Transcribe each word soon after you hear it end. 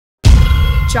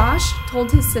Josh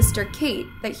told his sister Kate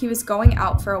that he was going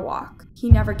out for a walk. He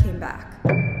never came back.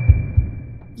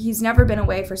 He's never been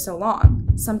away for so long.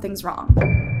 Something's wrong.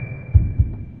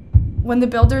 When the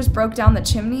builders broke down the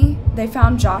chimney, they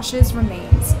found Josh's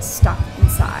remains stuck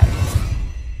inside.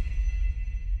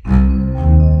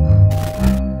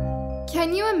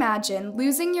 Can you imagine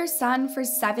losing your son for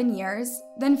 7 years,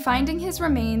 then finding his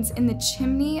remains in the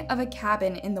chimney of a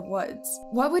cabin in the woods?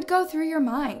 What would go through your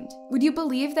mind? Would you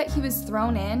believe that he was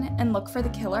thrown in and look for the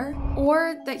killer?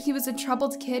 Or that he was a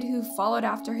troubled kid who followed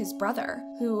after his brother,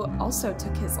 who also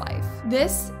took his life?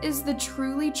 This is the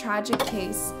truly tragic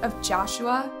case of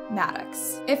Joshua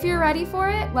Maddox. If you're ready for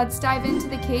it, let's dive into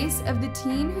the case of the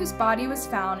teen whose body was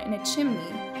found in a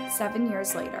chimney 7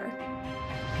 years later.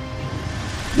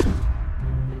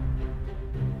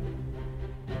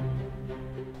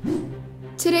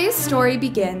 Today's story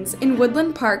begins in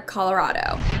Woodland Park,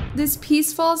 Colorado. This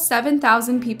peaceful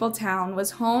 7,000 people town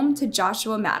was home to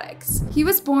Joshua Maddox. He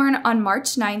was born on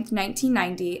March 9,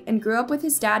 1990, and grew up with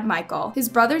his dad Michael, his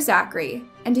brother Zachary,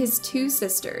 and his 2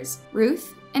 sisters,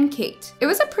 Ruth and Kate. It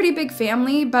was a pretty big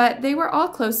family, but they were all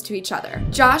close to each other.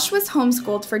 Josh was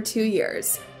homeschooled for 2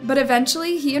 years, but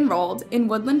eventually he enrolled in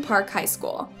Woodland Park High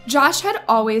School. Josh had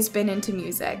always been into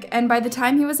music, and by the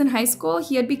time he was in high school,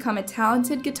 he had become a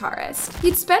talented guitarist.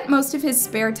 He'd spent most of his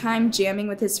spare time jamming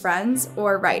with his friends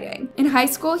or writing. In high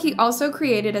school, he also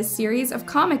created a series of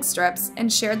comic strips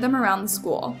and shared them around the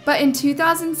school. But in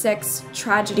 2006,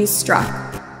 tragedy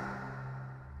struck.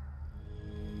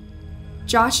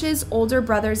 Josh's older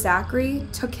brother Zachary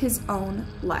took his own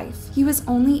life. He was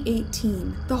only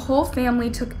 18. The whole family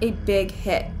took a big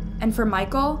hit, and for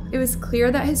Michael, it was clear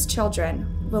that his children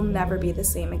will never be the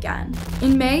same again.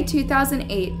 In May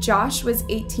 2008, Josh was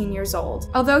 18 years old.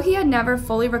 Although he had never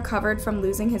fully recovered from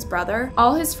losing his brother,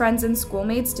 all his friends and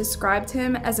schoolmates described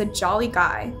him as a jolly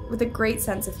guy with a great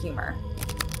sense of humor.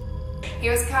 He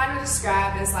was kind of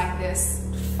described as like this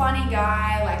funny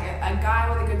guy, like a guy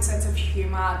with a good sense of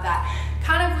humor that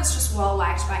kind of was just well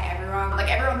liked by everyone. Like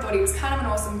everyone thought he was kind of an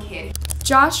awesome kid.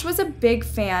 Josh was a big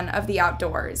fan of the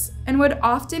outdoors and would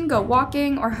often go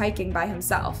walking or hiking by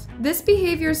himself. This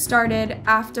behavior started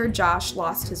after Josh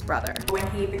lost his brother. When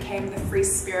he became the free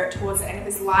spirit towards the end of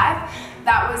his life,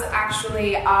 that was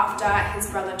actually after his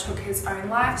brother took his own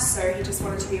life, so he just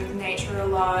wanted to be with nature a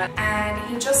lot,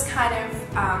 and he just kind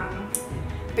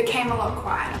of became a lot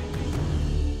quieter.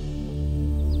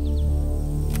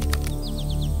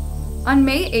 On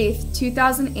May 8,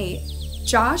 2008,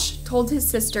 Josh told his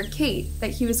sister Kate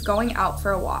that he was going out for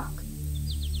a walk.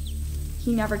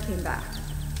 He never came back.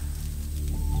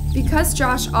 Because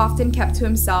Josh often kept to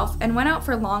himself and went out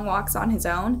for long walks on his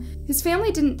own, his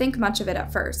family didn't think much of it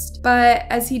at first. But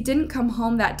as he didn't come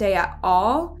home that day at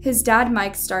all, his dad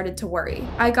Mike started to worry.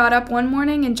 I got up one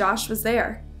morning and Josh was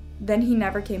there. Then he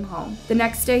never came home. The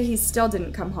next day he still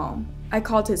didn't come home. I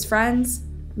called his friends.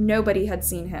 Nobody had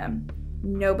seen him.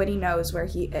 Nobody knows where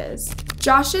he is.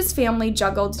 Josh's family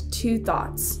juggled 2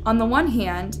 thoughts. On the one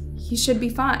hand, he should be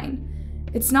fine.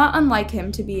 It's not unlike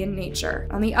him to be in nature.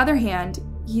 On the other hand,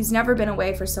 he's never been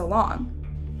away for so long.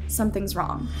 Something's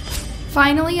wrong.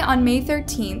 Finally, on May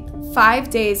 13th, 5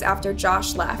 days after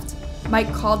Josh left,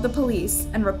 Mike called the police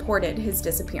and reported his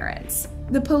disappearance.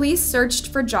 The police searched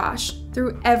for Josh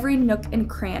through every nook and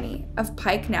cranny of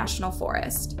Pike National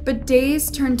Forest. But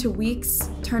days turned to weeks,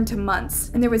 turned to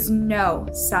months, and there was no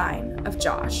sign of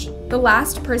Josh. The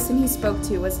last person he spoke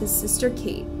to was his sister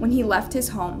Kate when he left his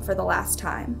home for the last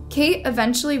time. Kate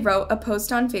eventually wrote a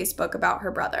post on Facebook about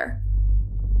her brother.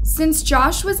 Since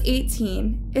Josh was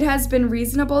 18, it has been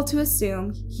reasonable to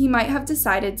assume he might have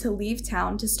decided to leave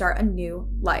town to start a new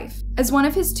life. As one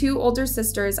of his 2 older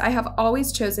sisters, I have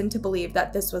always chosen to believe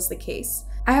that this was the case.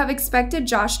 I have expected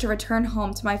Josh to return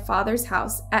home to my father's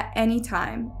house at any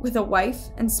time with a wife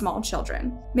and small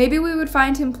children. Maybe we would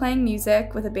find him playing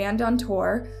music with a band on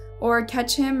tour, or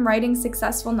catch him writing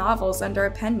successful novels under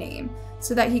a pen name,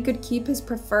 so that he could keep his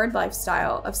preferred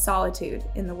lifestyle of solitude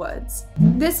in the woods.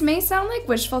 This may sound like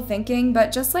wishful thinking,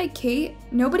 but just like Kate,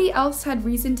 nobody else had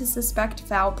reason to suspect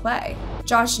foul play.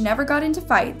 Josh never got into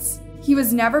fights, he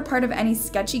was never part of any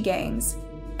sketchy gangs,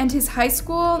 and his high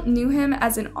school knew him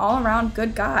as an all-around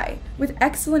good guy with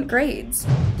excellent grades.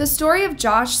 The story of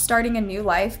Josh starting a new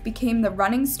life became the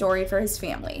running story for his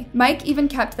family. Mike even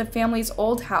kept the family's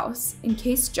old house in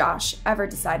case Josh ever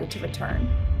decided to return.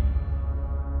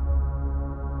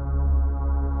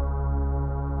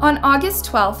 On August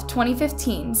 12,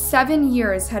 2015, 7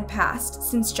 years had passed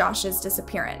since Josh's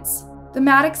disappearance. The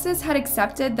Maddoxes had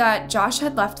accepted that Josh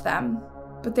had left them,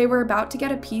 but they were about to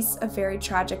get a piece of very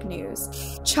tragic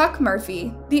news. Chuck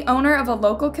Murphy, the owner of a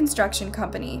local construction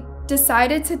company,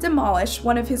 decided to demolish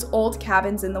one of his old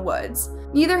cabins in the woods.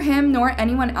 Neither him nor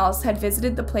anyone else had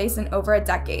visited the place in over a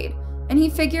decade, and he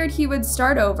figured he would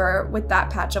start over with that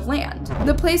patch of land.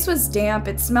 The place was damp,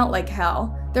 it smelled like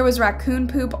hell. There was raccoon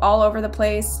poop all over the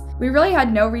place. We really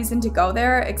had no reason to go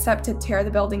there except to tear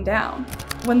the building down.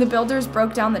 When the builders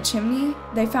broke down the chimney,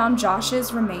 they found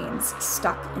Josh's remains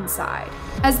stuck inside.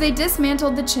 As they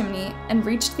dismantled the chimney and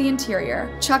reached the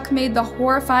interior, Chuck made the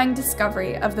horrifying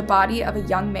discovery of the body of a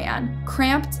young man,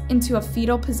 cramped into a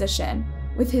fetal position,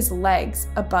 with his legs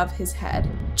above his head.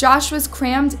 Josh was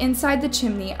crammed inside the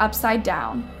chimney upside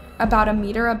down, about a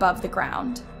meter above the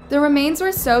ground. The remains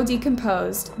were so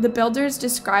decomposed, the builders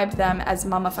described them as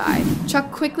mummified. Chuck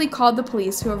quickly called the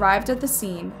police, who arrived at the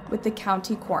scene with the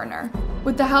county coroner.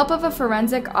 With the help of a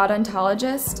forensic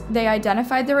odontologist, they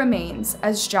identified the remains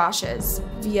as Josh's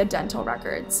via dental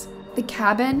records. The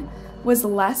cabin was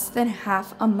less than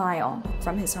half a mile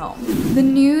from his home. The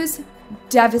news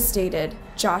devastated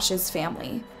Josh's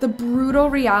family. The brutal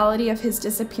reality of his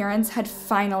disappearance had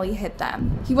finally hit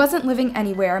them. He wasn't living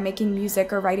anywhere, making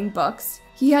music or writing books.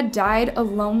 He had died a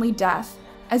lonely death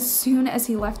as soon as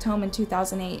he left home in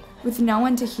 2008, with no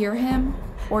one to hear him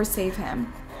or save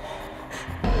him.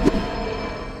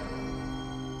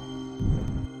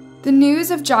 The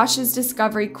news of Josh's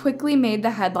discovery quickly made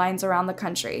the headlines around the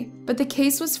country, but the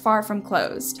case was far from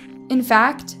closed. In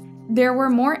fact, there were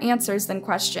more answers than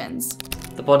questions.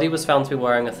 The body was found to be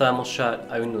wearing a thermal shirt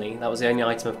only. That was the only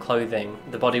item of clothing.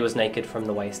 The body was naked from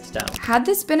the waist down. Had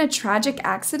this been a tragic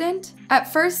accident?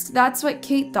 At first, that's what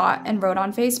Kate thought and wrote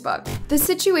on Facebook. The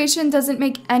situation doesn't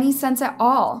make any sense at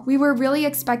all. We were really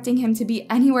expecting him to be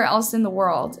anywhere else in the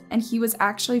world, and he was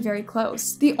actually very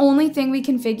close. The only thing we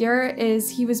can figure is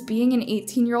he was being an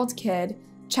 18-year-old kid,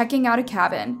 checking out a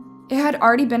cabin. It had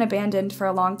already been abandoned for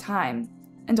a long time,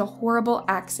 and a horrible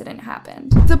accident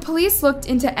happened. The police looked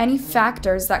into any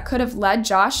factors that could have led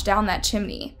Josh down that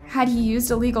chimney. Had he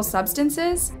used illegal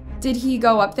substances? Did he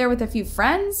go up there with a few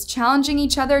friends, challenging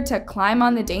each other to climb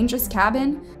on the dangerous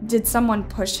cabin? Did someone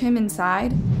push him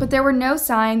inside? But there were no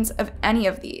signs of any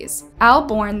of these. Al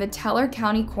Bourne, the Teller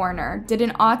County coroner, did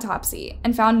an autopsy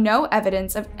and found no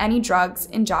evidence of any drugs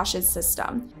in Josh's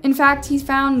system. In fact, he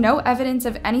found no evidence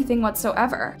of anything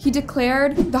whatsoever. He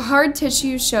declared the hard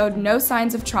tissue showed no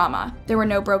signs of trauma. There were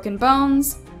no broken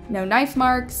bones, no knife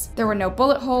marks, there were no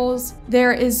bullet holes.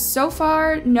 There is so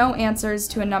far no answers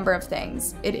to a number of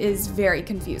things. It is very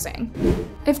confusing.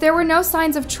 If there were no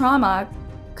signs of trauma,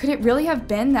 could it really have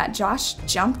been that Josh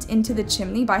jumped into the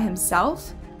chimney by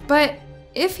himself? But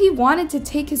if he wanted to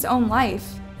take his own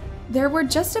life, there were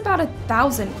just about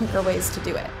 1,000 quicker ways to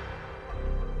do it.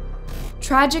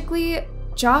 Tragically,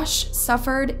 Josh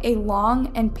suffered a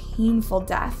long and painful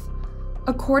death.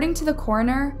 According to the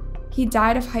coroner, he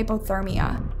died of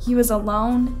hypothermia. He was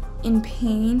alone, in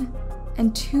pain,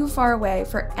 and too far away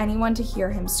for anyone to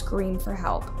hear him scream for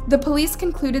help. The police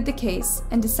concluded the case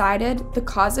and decided the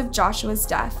cause of Joshua's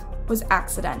death was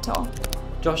accidental.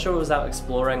 Joshua was out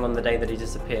exploring on the day that he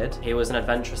disappeared. He was an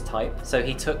adventurous type, so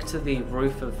he took to the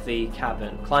roof of the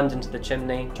cabin, climbed into the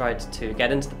chimney, tried to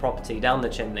get into the property down the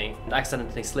chimney, and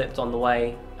accidentally slipped on the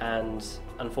way and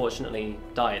unfortunately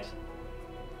died.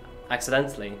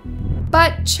 Accidentally.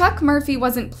 But Chuck Murphy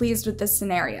wasn't pleased with this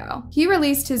scenario. He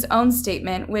released his own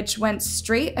statement, which went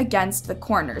straight against the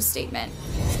coroner's statement.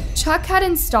 Chuck had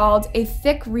installed a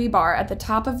thick rebar at the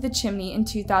top of the chimney in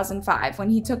 2005 when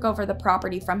he took over the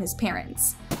property from his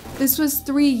parents. This was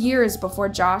 3 years before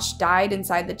Josh died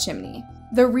inside the chimney.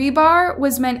 The rebar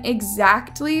was meant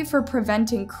exactly for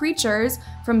preventing creatures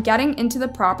from getting into the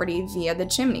property via the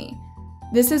chimney.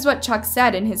 This is what Chuck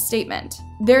said in his statement.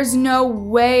 There's no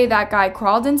way that guy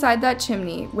crawled inside that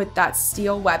chimney with that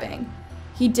steel webbing.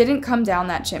 He didn't come down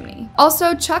that chimney.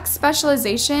 Also, Chuck's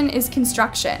specialization is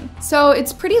construction, so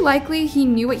it's pretty likely he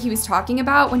knew what he was talking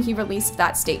about when he released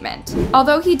that statement.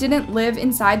 Although he didn't live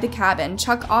inside the cabin,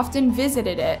 Chuck often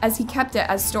visited it as he kept it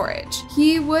as storage.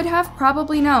 He would have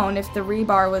probably known if the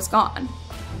rebar was gone.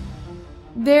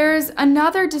 There's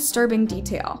another disturbing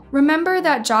detail. Remember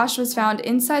that Josh was found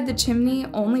inside the chimney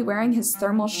only wearing his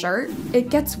thermal shirt? It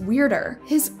gets weirder.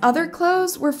 His other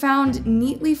clothes were found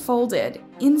neatly folded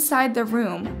inside the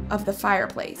room of the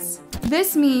fireplace.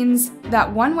 This means that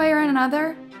one way or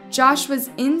another, Josh was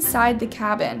inside the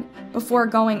cabin before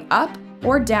going up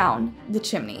or down the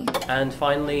chimney. And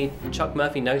finally, Chuck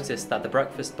Murphy noticed that the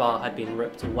breakfast bar had been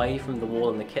ripped away from the wall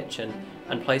in the kitchen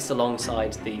and placed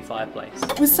alongside the fireplace.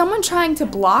 Was someone trying to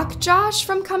block Josh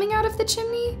from coming out of the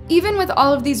chimney? Even with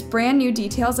all of these brand new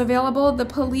details available, the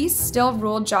police still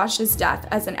ruled Josh's death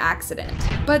as an accident.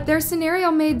 But their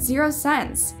scenario made zero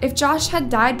sense. If Josh had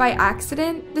died by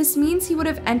accident, this means he would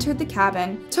have entered the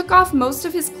cabin, took off most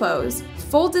of his clothes,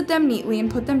 folded them neatly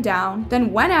and put them down,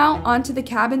 then went out onto the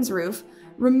cabin's roof,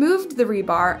 removed the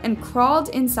rebar, and crawled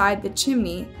inside the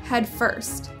chimney head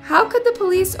first. How could the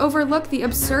police overlook the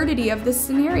absurdity of this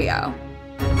scenario?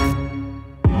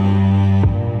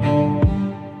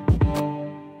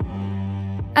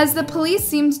 As the police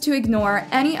seemed to ignore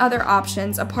any other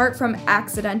options apart from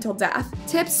accidental death,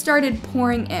 tips started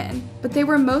pouring in, but they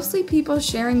were mostly people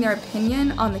sharing their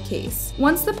opinion on the case.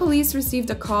 Once the police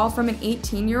received a call from an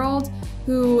 18-year-old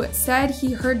who said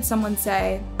he heard someone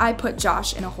say, "I put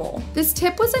Josh in a hole." This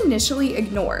tip was initially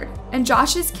ignored, and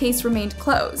Josh's case remained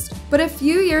closed. But a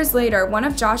few years later, one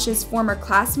of Josh's former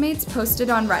classmates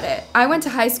posted on Reddit, "I went to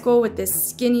high school with this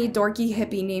skinny, dorky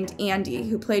hippie named Andy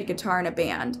who played guitar in a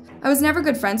band. I was never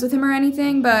good friends with him or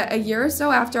anything, but a year or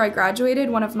so after I graduated,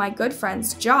 one of my good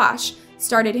friends, Josh,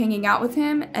 started hanging out with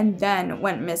him and then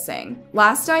went missing.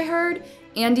 Last I heard,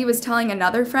 Andy was telling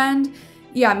another friend,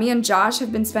 'Yeah, me and Josh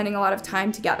have been spending a lot of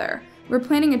time together. We're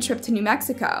planning a trip to New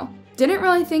Mexico.' Didn't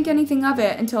really think anything of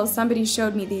it until somebody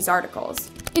showed me these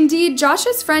articles." Indeed,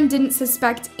 Josh's friend didn't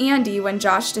suspect Andy when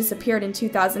Josh disappeared in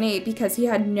 2008 because he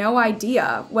had no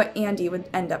idea what Andy would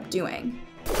end up doing.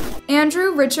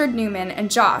 Andrew Richard Newman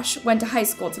and Josh went to high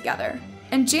school together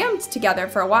and jammed together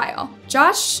for a while.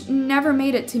 Josh never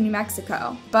made it to New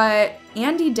Mexico, but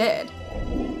Andy did.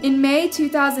 In May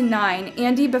 2009,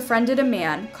 Andy befriended a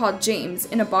man called James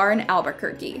in a bar in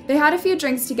Albuquerque. They had a few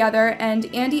drinks together,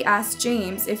 and Andy asked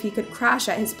James if he could crash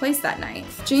at his place that night.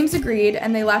 James agreed,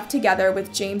 and they left together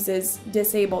with James's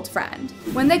disabled friend.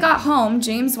 When they got home,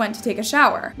 James went to take a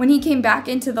shower. When he came back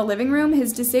into the living room,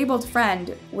 his disabled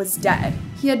friend was dead.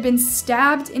 He had been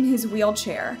stabbed in his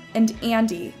wheelchair, and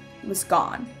Andy was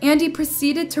gone. Andy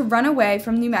proceeded to run away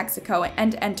from New Mexico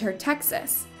and enter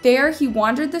Texas. There, he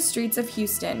wandered the streets of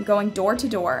Houston, going door to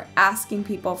door, asking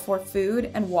people for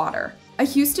food and water. A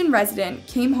Houston resident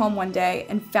came home one day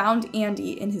and found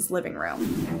Andy in his living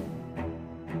room.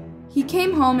 He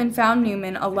came home and found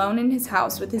Newman alone in his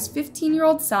house with his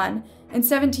 15-year-old son and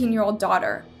 17-year-old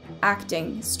daughter,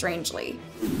 acting strangely.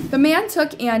 The man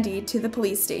took Andy to the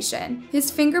police station. His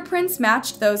fingerprints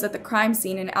matched those at the crime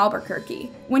scene in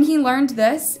Albuquerque. When he learned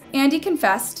this, Andy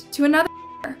confessed to another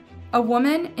a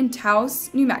woman in Taos,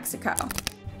 New Mexico.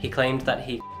 He claimed that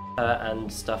he her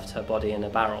and stuffed her body in a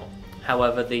barrel.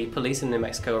 However, the police in New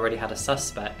Mexico already had a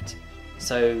suspect,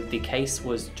 so the case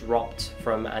was dropped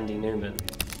from Andy Newman.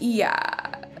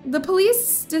 Yeah, the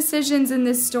police decisions in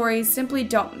this story simply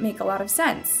don't make a lot of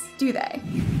sense, do they?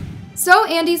 So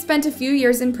Andy spent a few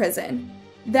years in prison.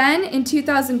 Then, in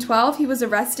 2012, he was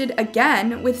arrested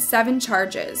again with 7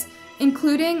 charges,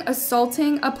 including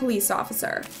assaulting a police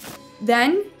officer.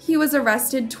 Then, he was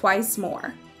arrested twice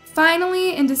more.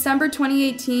 Finally, in December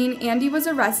 2018, Andy was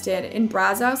arrested in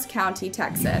Brazos County,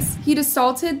 Texas. He'd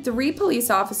assaulted 3 police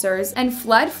officers and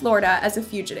fled Florida as a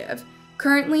fugitive.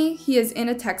 Currently, he is in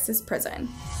a Texas prison.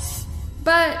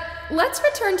 But let's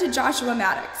return to Joshua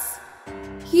Maddox.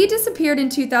 He disappeared in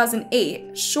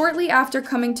 2008, shortly after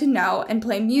coming to know and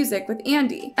play music with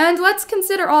Andy. And let's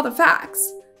consider all the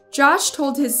facts. Josh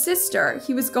told his sister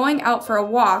he was going out for a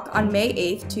walk on May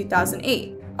 8th,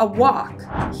 2008. A walk.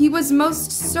 He was most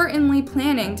certainly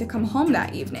planning to come home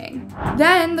that evening.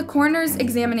 Then, the coroner's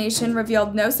examination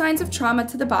revealed no signs of trauma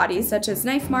to the body, such as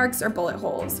knife marks or bullet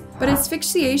holes, but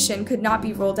asphyxiation could not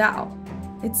be ruled out.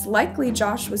 It's likely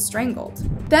Josh was strangled.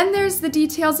 Then there's the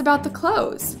details about the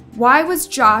clothes. Why was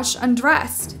Josh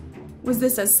undressed? Was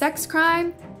this a sex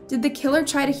crime? Did the killer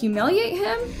try to humiliate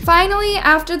him? Finally,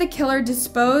 after the killer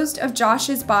disposed of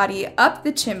Josh's body up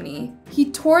the chimney, he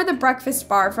tore the breakfast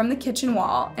bar from the kitchen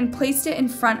wall and placed it in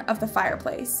front of the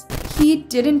fireplace. He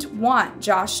didn't want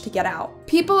Josh to get out.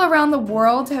 People around the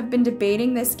world have been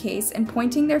debating this case and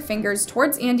pointing their fingers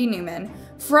towards Andy Newman,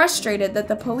 frustrated that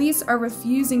the police are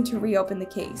refusing to reopen the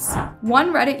case.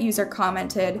 One Reddit user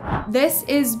commented, "This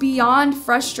is beyond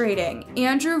frustrating.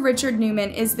 Andrew Richard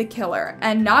Newman is the killer,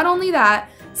 and not only that,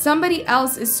 somebody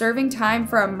else is serving time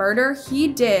for a murder he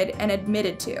did and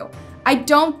admitted to. I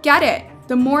don't get it."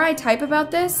 The more I type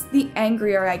about this, the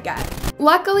angrier I get.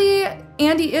 Luckily,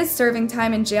 Andy is serving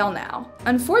time in jail now.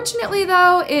 Unfortunately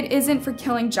though, it isn't for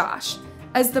killing Josh,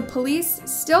 as the police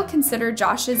still consider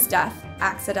Josh's death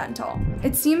accidental.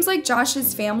 It seems like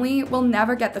Josh's family will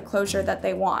never get the closure that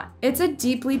they want. It's a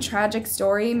deeply tragic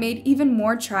story made even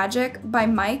more tragic by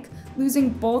Mike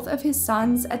losing both of his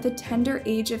sons at the tender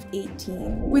age of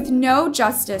 18. With no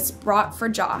justice brought for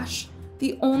Josh,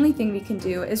 the only thing we can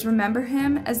do is remember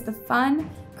him as the fun,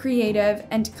 creative,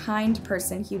 and kind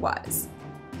person he was.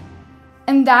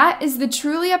 And that is the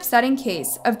truly upsetting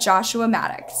case of Joshua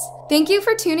Maddox. Thank you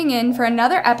for tuning in for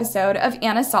another episode of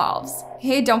Anna Solves.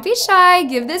 Hey, don't be shy,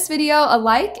 give this video a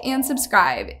like and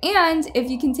subscribe. And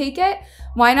if you can take it,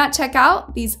 why not check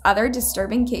out these other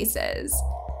disturbing cases?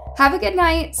 Have a good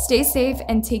night, stay safe,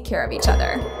 and take care of each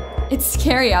other. It's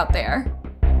scary out there.